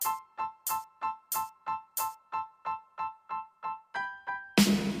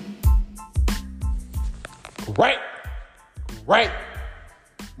Right.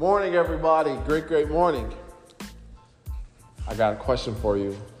 Morning, everybody. Great morning. I got a question for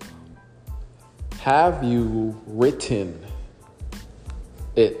you. Have you written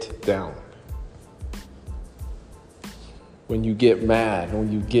it down? When you get mad,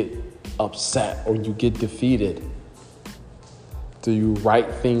 when you get upset, or you get defeated, do you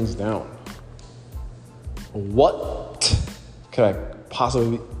write things down? What could I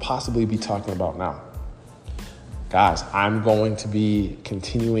possibly be talking about now? Guys, I'm going to be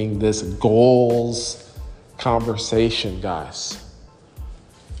continuing this goals conversation, guys.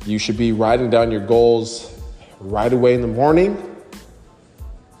 You should be writing down your goals right away in the morning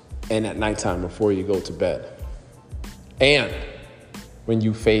and at nighttime before you go to bed. And when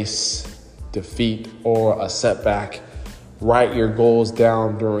you face defeat or a setback, write your goals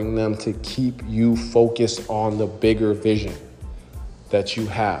down during them to keep you focused on the bigger vision that you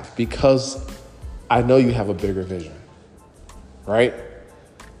have. Because I know you have a bigger vision, right?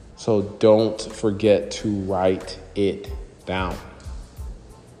 So don't forget to write it down.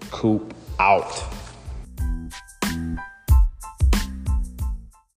 Coop out.